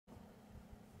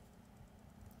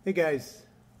Hey guys,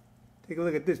 take a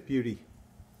look at this beauty.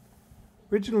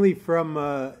 Originally from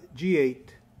G8,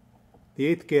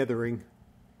 the 8th Gathering.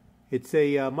 It's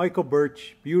a Michael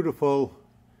Burch, beautiful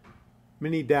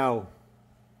mini dowel.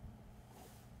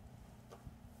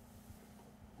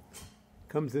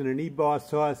 Comes in an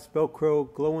EBossHoss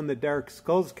Velcro glow-in-the-dark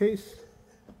skulls case.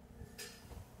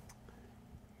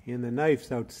 And the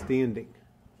knife's outstanding.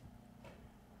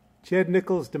 Chad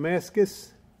Nichols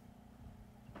Damascus.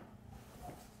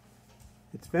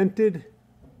 It's vented.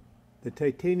 The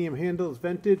titanium handle is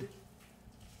vented.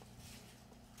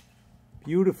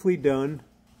 Beautifully done.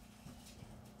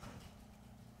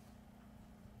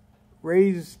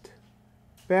 Raised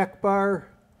back bar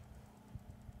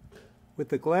with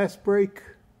the glass break.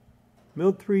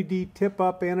 Milled 3D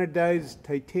tip-up anodized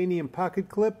titanium pocket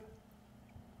clip.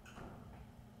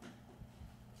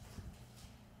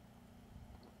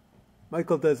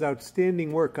 Michael does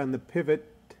outstanding work on the pivot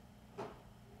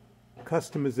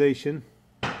customization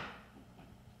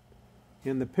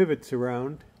and the pivots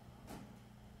around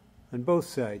on both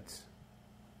sides.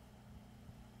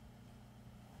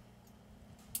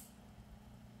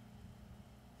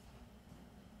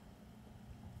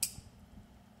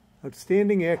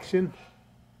 Outstanding action.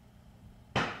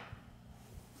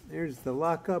 There's the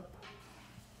lockup.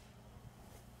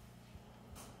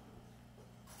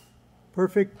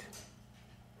 Perfect.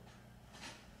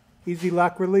 Easy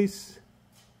lock release.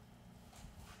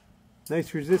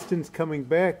 Nice resistance coming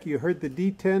back. You heard the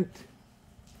detent.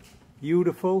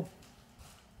 Beautiful.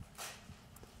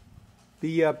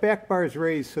 The back bar is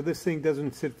raised so this thing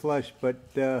doesn't sit flush, but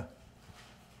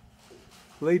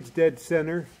blade's dead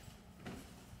center.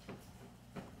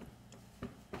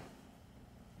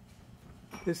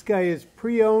 This guy is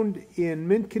pre-owned in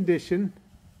mint condition.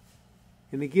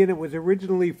 And again, it was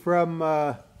originally from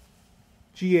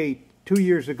G8 2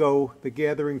 years ago, the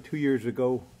Gathering 2 years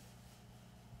ago.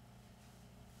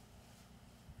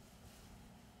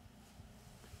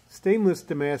 Stainless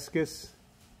Damascus.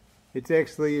 It's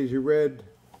actually, as you read,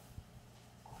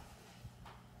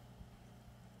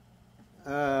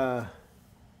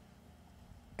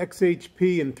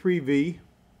 XHP and 3V.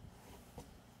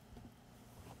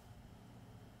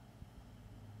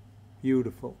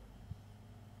 Beautiful.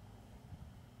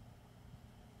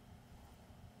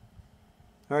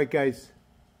 All right, guys.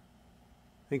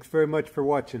 Thanks very much for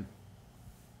watching.